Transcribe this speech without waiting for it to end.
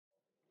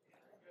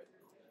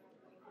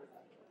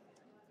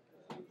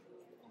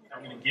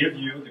I'm going to give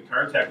you the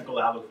current technical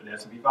outlook for the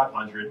S&P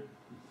 500.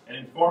 And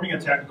in forming a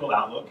technical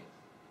outlook,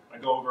 I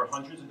go over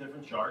hundreds of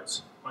different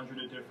charts,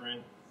 hundreds of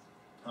different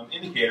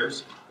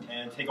indicators,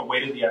 and take a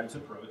weighted the evidence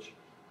approach.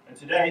 And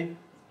today,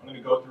 I'm going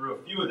to go through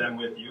a few of them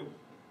with you,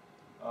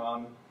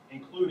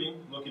 including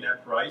looking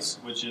at price,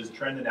 which is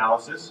trend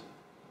analysis.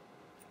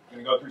 I'm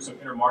going to go through some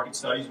intermarket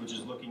studies, which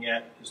is looking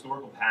at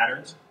historical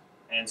patterns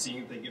and seeing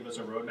if they give us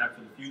a roadmap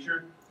for the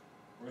future.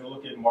 We're going to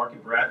look at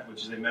market breadth,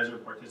 which is a measure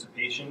of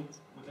participation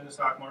within the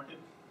stock market.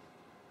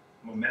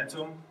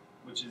 Momentum,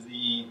 which is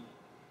the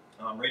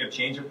rate of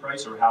change of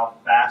price, or how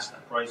fast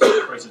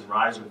prices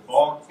rise or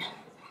fall.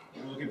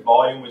 We're going to look at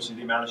volume, which is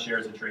the amount of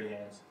shares that trade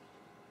hands.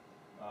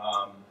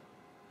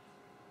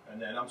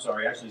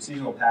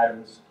 Seasonal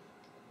patterns.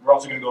 We're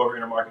also going to go over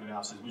intermarket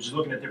analysis, which is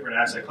looking at different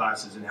asset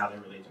classes and how they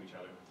relate to each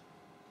other.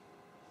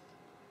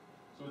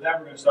 So with that,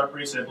 we're going to start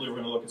pretty simply. We're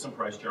going to look at some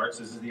price charts.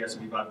 This is the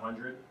S&P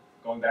 500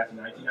 going back to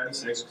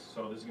 1996,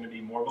 so this is going to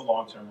be more of a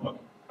long-term look.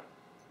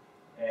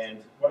 And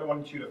what I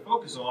want you to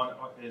focus on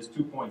is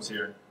 2 points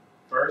here.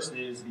 First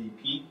is the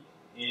peak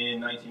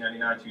in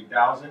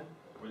 1999-2000,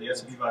 where the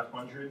S&P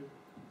 500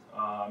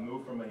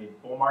 moved from a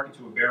bull market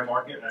to a bear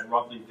market at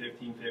roughly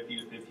 1550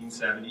 to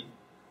 1570.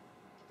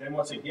 Then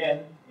once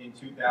again, in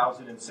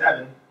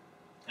 2007,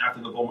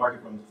 after the bull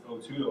market from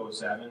 02 to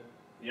 07,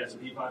 the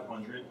S&P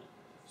 500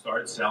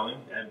 started selling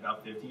at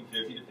about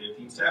 1550 to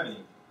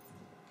 1570.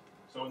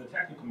 So in the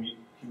technical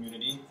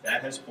community,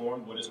 that has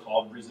formed what is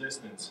called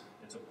resistance.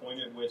 It's a point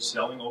at which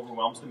selling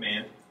overwhelms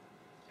demand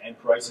and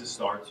prices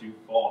start to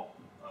fall.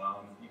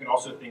 You can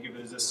also think of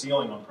it as a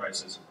ceiling on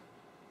prices.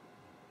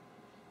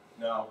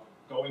 Now,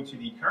 going to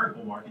the current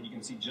bull market, you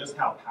can see just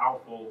how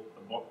powerful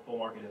the bull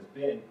market has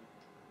been,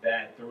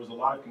 that there was a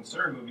lot of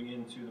concern moving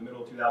into the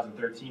middle of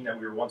 2013 that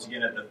we were once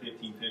again at the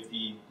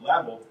 1550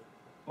 level,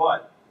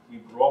 but we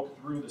broke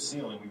through the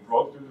ceiling, we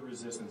broke through the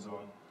resistance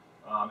zone,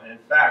 and in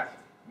fact,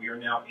 we are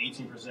now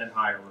 18%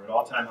 higher. We're at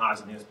all-time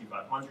highs in the S&P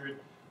 500,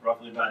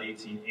 roughly about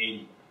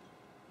 1880.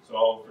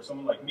 So for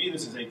someone like me,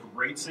 this is a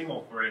great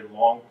signal for a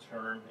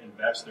long-term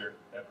investor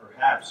that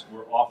perhaps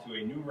we're off to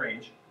a new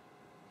range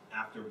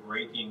after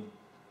breaking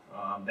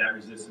that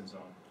resistance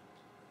zone.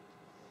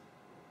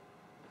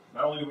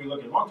 Not only do we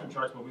look at long-term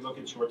charts, but we look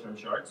at short-term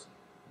charts.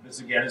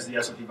 This again is the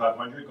S&P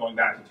 500 going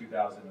back to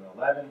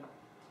 2011,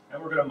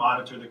 and we're going to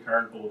monitor the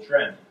current bull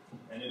trend.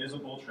 And it is a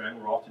bull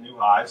trend. We're off to new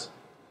highs.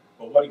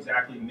 But what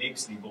exactly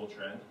makes the bull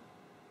trend?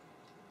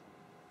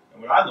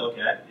 And what I look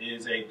at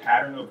is a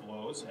pattern of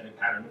lows and a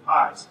pattern of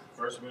highs.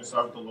 First, we're going to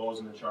start with the lows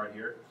in the chart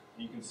here.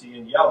 You can see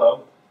in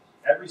yellow,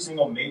 every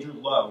single major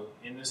low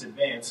in this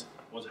advance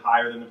was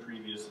higher than the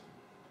previous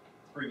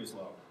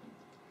low.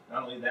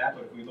 Not only that,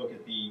 but if we look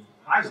at the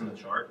highs in the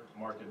chart,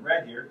 marked in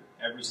red here,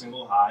 every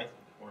single high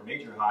or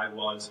major high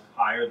was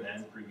higher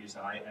than previous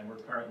high, and we're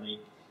currently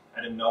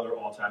at another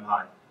all-time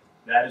high.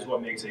 That is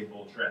what makes a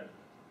bull trend.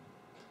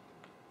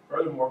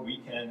 Furthermore, we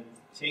can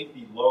take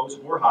the lows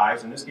or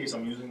highs, in this case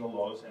I'm using the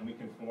lows, and we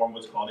can form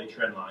what's called a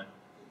trend line.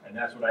 And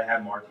that's what I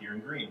have marked here in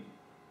green.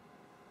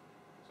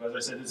 So as I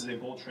said, this is a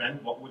bull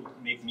trend. What would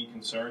make me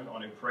concerned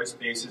on a price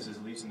basis,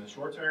 at least in the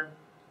short term,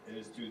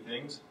 is two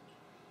things.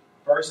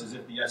 First is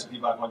if the S&P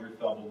 500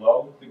 fell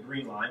below the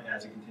green line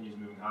as it continues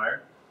moving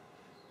higher.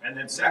 And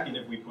then second,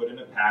 if we put in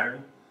a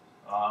pattern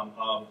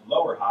of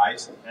lower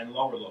highs and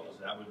lower lows,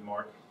 that would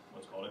mark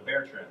what's called a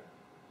bear trend.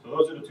 So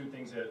those are the two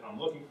things that I'm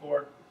looking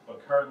for.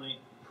 But currently,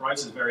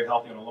 price is very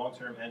healthy on a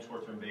long-term and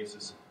short-term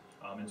basis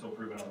until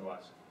proven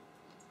otherwise.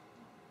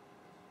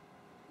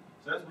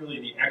 So that's really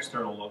the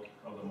external look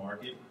of the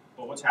market,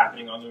 but what's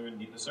happening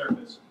underneath the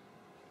surface.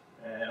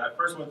 And I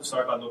first want to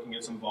start by looking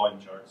at some volume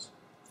charts.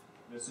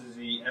 This is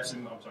the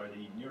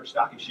New York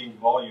Stock Exchange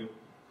volume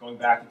going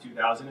back to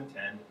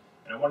 2010. And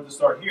I wanted to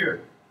start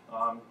here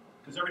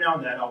because every now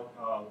and then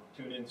I'll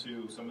tune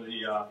into some of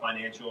the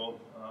financial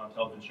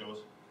television shows.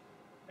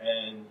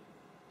 And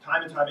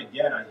time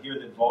again, I hear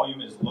that volume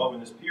is low in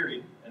this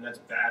period, and that's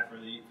bad for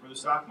the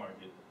stock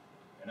market.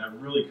 And I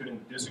really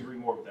couldn't disagree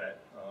more with that.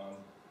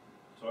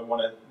 So I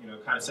want to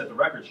kind of set the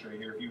record straight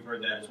here if you've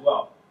heard that as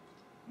well.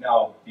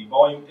 Now, the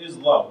volume is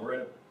low. We're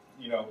in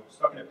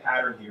stuck in a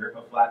pattern here,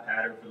 a flat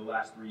pattern for the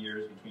last 3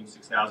 years between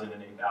 6,000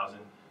 and 8,000.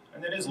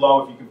 And that is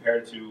low if you compare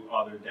it to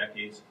other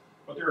decades.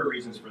 But there are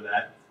reasons for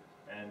that.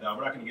 And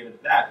we're not going to get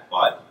into that.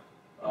 But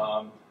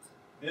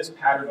this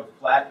pattern of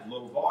flat,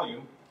 low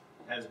volume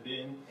has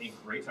been a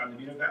great time to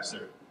be an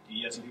investor.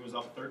 The S&P was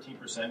up 13%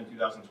 in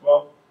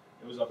 2012.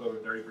 It was up over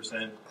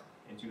 30%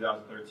 in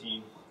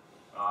 2013.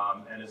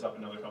 And it's up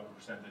another couple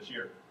percent this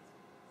year.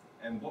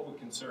 And what would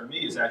concern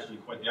me is actually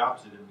quite the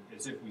opposite.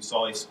 Is if we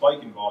saw a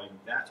spike in volume,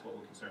 that's what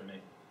would concern me.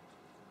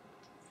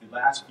 The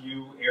last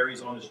few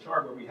areas on this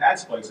chart where we had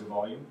spikes of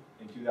volume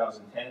in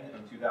 2010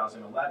 and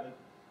 2011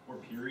 were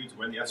periods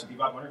when the S&P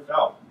 500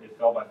 fell. It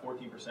fell by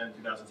 14% in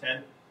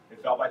 2010.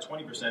 It fell by 20%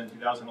 in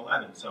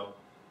 2011. So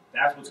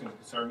that's what's going to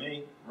concern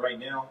me. Right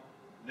now,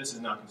 this is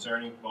not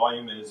concerning.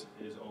 Volume is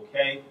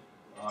okay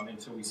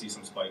until we see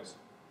some spikes.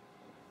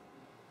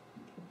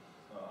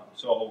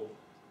 So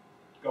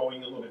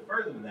going a little bit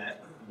further than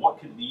that, what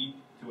could lead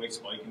to a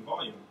spike in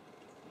volume.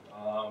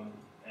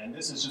 And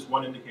this is just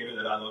one indicator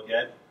that I look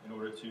at in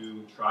order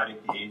to try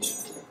to gauge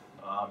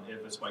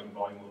if a spike in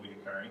volume will be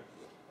occurring.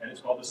 And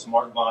it's called the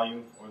smart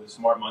volume or the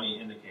smart money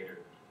indicator.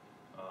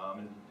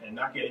 And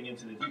not getting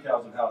into the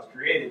details of how it's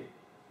created,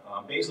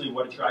 basically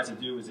what it tries to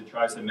do is it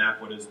tries to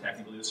map what is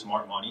technically the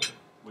smart money,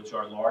 which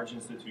are large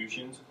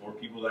institutions or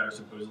people that are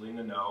supposedly in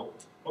the know,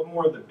 but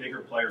more of the bigger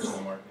players in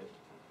the market.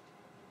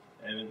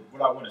 And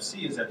what I want to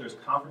see is that there's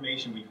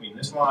confirmation between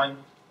this line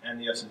and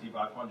the S&P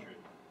 500.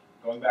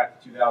 Going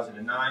back to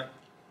 2009,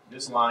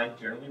 this line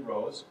generally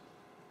rose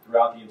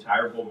throughout the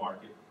entire bull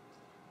market.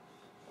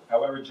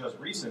 However, just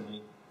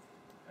recently,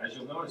 as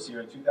you'll notice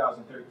here in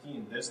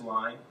 2013, this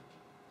line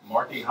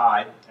marked a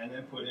high and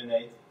then put in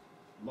a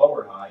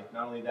lower high.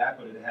 Not only that,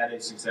 but it had a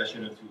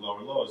succession of two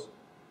lower lows.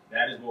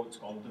 That is what's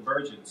called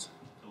divergence.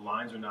 The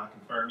lines are not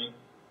confirming.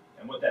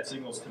 And what that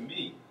signals to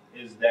me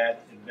is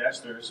that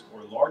investors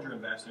or larger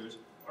investors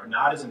are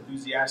not as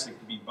enthusiastic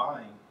to be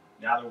buying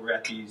now that we're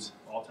at these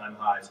all-time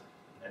highs.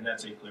 And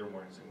that's a clear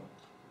warning signal.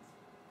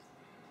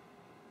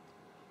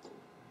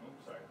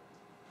 Oops, sorry.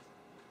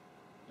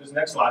 This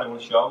next slide I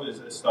want to show is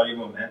a study of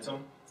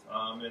momentum.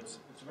 It's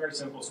a very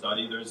simple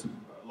study. There's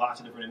lots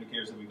of different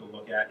indicators that we can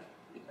look at.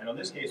 And in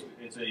this case,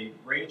 it's a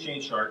rate of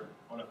change chart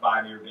on a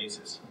 5-year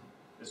basis.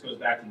 This goes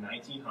back to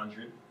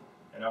 1900.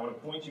 And I want to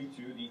point you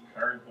to the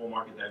current bull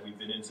market that we've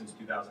been in since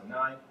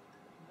 2009,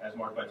 as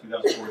marked by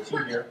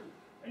 2014 here.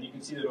 And you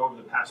can see that over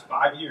the past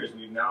 5 years,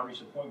 we've now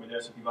reached a point where the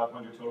S&P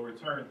 500 total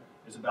return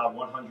is about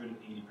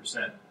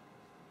 180%.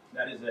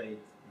 That is a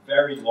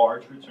very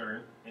large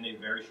return in a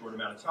very short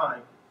amount of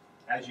time,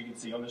 as you can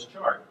see on this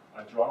chart.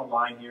 I've drawn a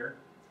line here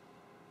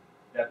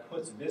that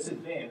puts this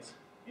advance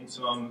in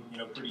some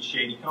pretty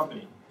shady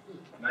company.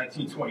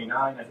 1929,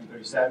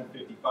 1937,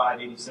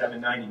 55,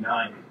 87,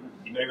 99.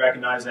 You may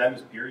recognize them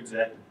as periods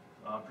that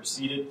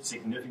preceded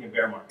significant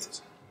bear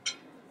markets.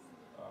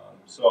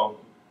 So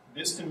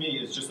this to me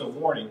is just a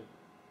warning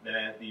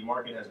that the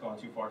market has gone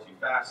too far too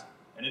fast.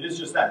 And it is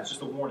just that, it's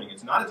just a warning.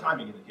 It's not a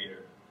timing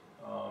indicator.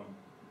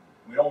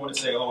 We don't want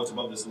to say, oh, it's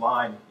above this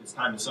line, it's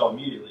time to sell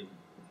immediately.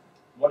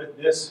 What if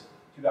this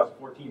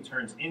 2014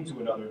 turns into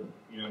another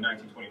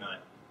 1929?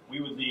 We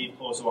would leave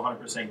close to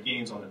 100%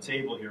 gains on the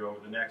table here over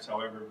the next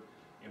however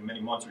many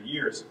months or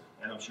years,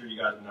 and I'm sure you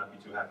guys would not be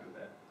too happy with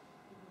that.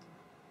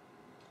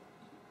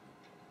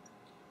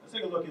 Let's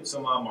take a look at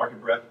some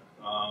market breadth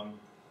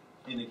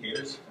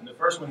indicators. And the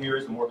first one here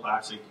is the more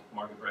classic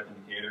market breadth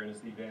indicator, and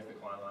it's the advanced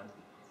decline line.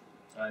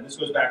 And this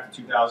goes back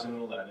to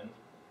 2011.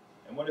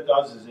 And what it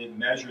does is it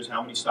measures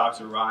how many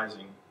stocks are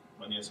rising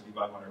when the S&P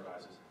 500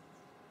 rises.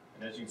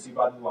 And as you can see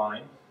by the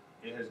line,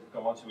 it has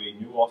gone to a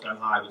new all-time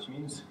high, which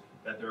means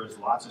that there is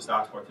lots of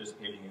stocks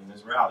participating in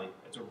this rally.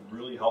 It's a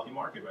really healthy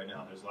market right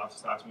now. There's lots of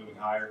stocks moving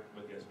higher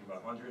with the S&P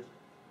 500.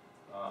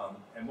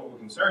 And what would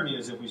concern me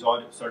is if we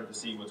started to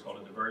see what's called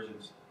a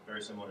divergence,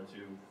 very similar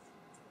to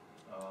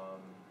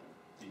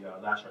the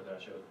last chart that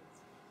I showed.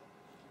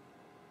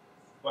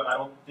 But I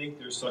don't think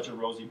there's such a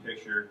rosy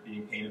picture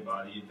being painted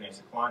by the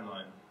advanced decline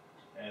line.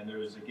 And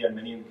there's, again,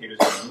 many indicators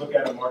that we look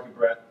at on market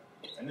breadth.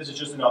 And this is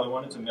just another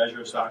one. It's a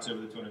measure of stocks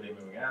over the 200-day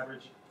moving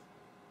average.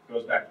 It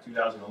goes back to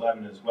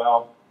 2011 as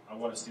well. I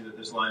want to see that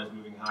this line is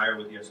moving higher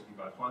with the S&P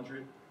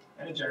 500.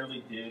 And it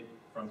generally did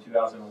from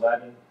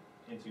 2011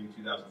 into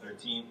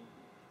 2013.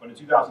 But in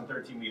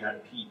 2013, we had a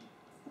peak.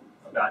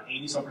 About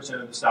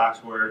 80-some% of the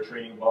stocks were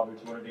trading above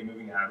their 200-day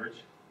moving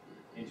average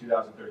in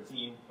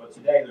 2013. But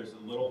today, there's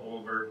a little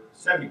over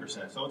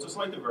 70%. So it's a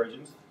slight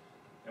divergence.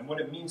 And what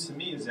it means to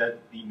me is that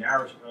the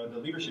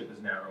leadership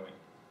is narrowing.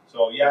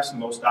 So yes,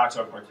 most stocks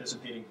are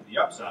participating to the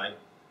upside,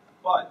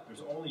 but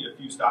there's only a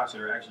few stocks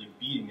that are actually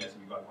beating the S&P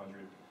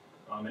 500.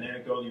 And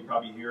anecdotally, you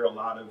probably hear a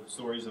lot of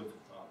stories of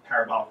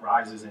parabolic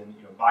rises in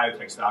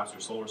biotech stocks or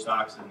solar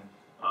stocks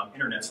and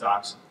internet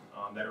stocks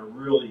that are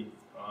really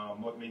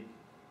what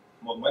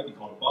might be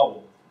called a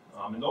bubble.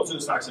 And those are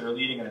the stocks that are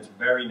leading, and it's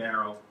very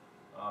narrow.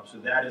 So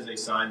that is a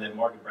sign that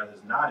market breadth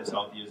is not as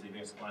healthy as the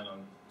advanced decline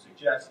line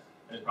suggests,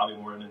 and it's probably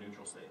more in a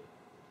neutral state.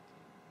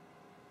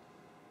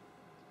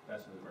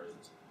 That's the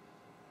divergence.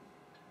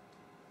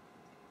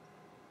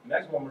 The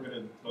next one we're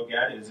going to look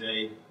at is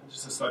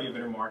just a study of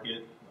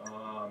intermarket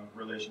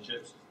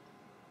relationships.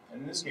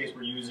 And in this case,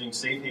 we're using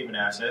safe haven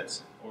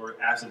assets, or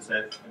assets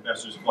that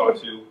investors flock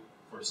to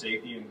for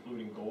safety,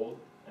 including gold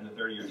and the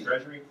 30-year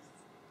treasury.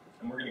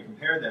 And we're going to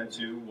compare them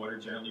to what are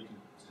generally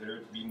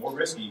considered to be more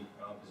risky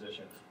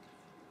positions: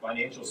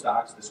 financial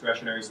stocks,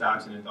 discretionary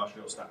stocks, and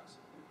industrial stocks.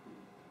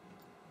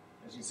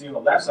 As you can see on the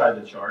left side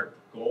of the chart,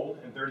 gold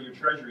and 30-year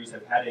treasuries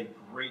have had a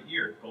great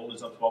year. Gold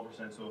is up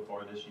 12% so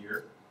far this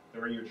year.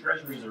 30-year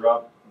treasuries are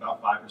up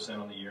about 5%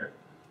 on the year.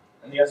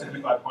 And the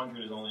S&P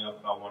 500 is only up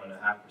about 1.5%.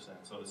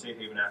 So the safe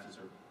haven assets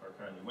are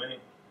currently winning.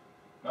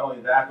 Not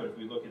only that, but if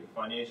we look at the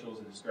financials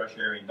and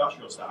discretionary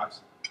industrial stocks,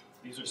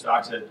 these are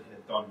stocks that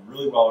have done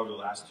really well over the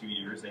last 2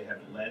 years. They have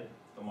led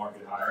the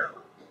market higher.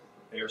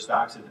 They are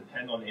stocks that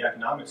depend on the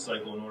economic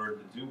cycle in order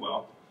to do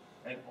well.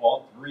 And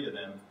all three of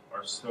them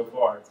are so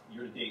far,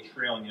 year-to-date,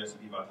 trailing the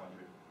S&P 500.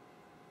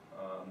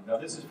 Now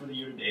this is for the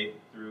year-to-date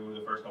through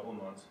the first couple of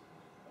months.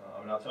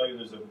 And I'll tell you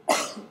there's a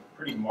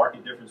pretty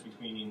marked difference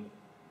between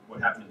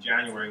what happened in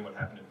January and what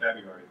happened in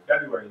February. In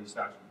February, these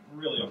stocks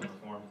really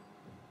underperformed.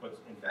 But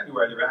in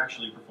February, they're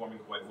actually performing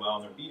quite well,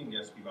 and they're beating the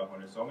S&P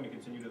 500. So I'm going to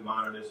continue to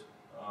monitor this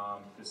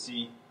to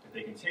see if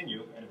they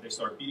continue, and if they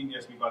start beating the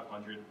S&P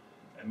 500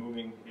 and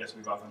moving the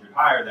S&P 500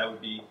 higher, that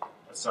would be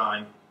a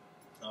sign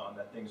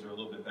that things are a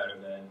little bit better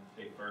than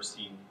they first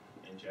seen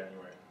in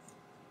January.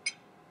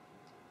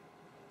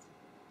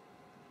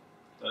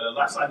 The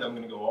last slide that I'm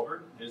going to go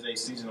over is a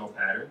seasonal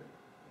pattern.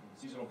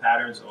 Seasonal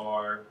patterns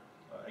are,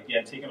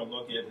 again, taking a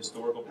look at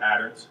historical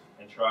patterns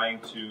and trying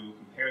to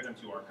compare them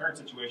to our current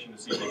situation to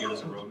see if they give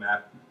us a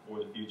roadmap for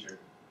the future.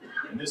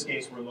 In this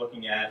case, we're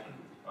looking at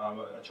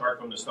a chart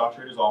from the Stock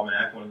Traders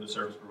Almanac, one of the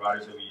service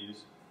providers that we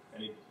use,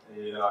 and it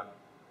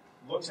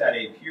looks at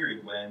a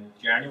period when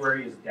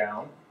January is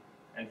down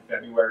and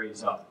February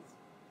is up.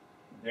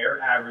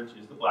 Their average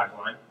is the black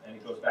line, and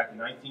it goes back to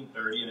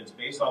 1930, and it's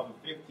based off of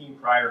 15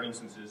 prior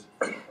instances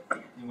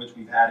in which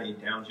we've had a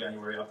down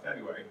January, up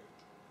February.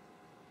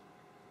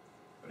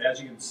 But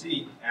as you can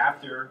see,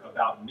 after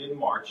about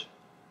mid-March,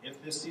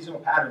 if this seasonal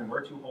pattern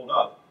were to hold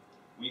up,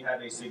 we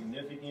have a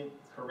significant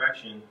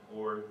correction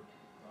or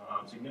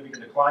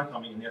significant decline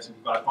coming in the S&P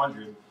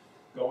 500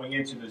 going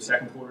into the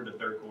second quarter to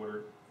third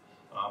quarter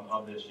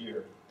of this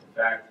year. In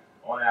fact,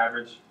 on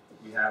average,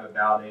 we have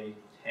about a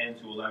 10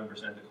 to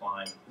 11%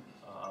 decline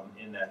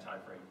in that time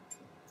frame.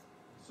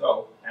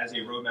 So, as a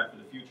roadmap for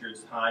the future,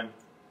 it's time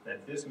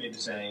that this may be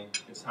saying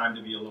it's time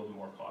to be a little bit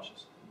more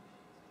cautious.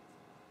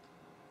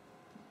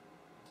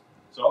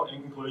 So,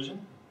 in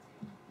conclusion,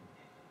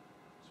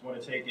 just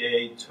want to take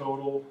a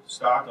total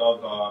stock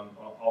of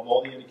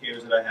all the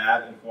indicators that I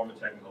have and form a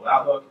technical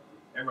outlook.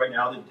 And right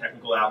now, the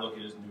technical outlook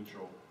is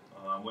neutral.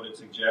 What it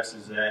suggests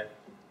is that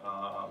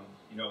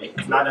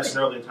it's not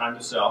necessarily a time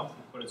to sell,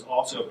 but it's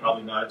also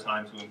probably not a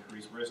time to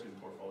increase risk in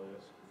portfolios.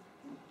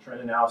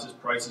 Trend analysis,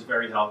 price is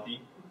very healthy,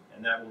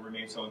 and that will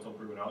remain so until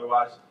proven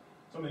otherwise.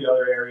 Some of the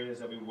other areas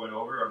that we went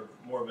over are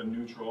more of a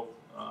neutral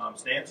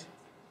stance.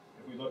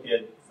 If we look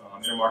at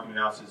intermarket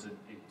analysis,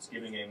 it's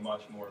giving a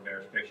much more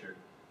bearish picture.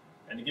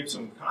 And to give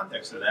some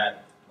context to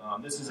that,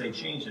 this is a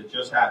change that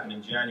just happened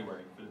in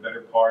January. For the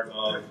better part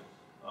of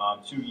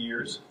 2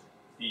 years,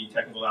 the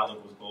technical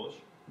outlook was bullish,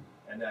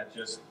 and that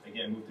just,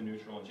 again, moved to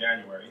neutral in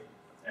January.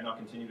 And I'll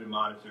continue to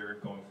monitor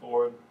going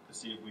forward to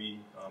see if we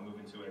move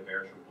into a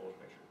bearish or bullish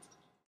picture.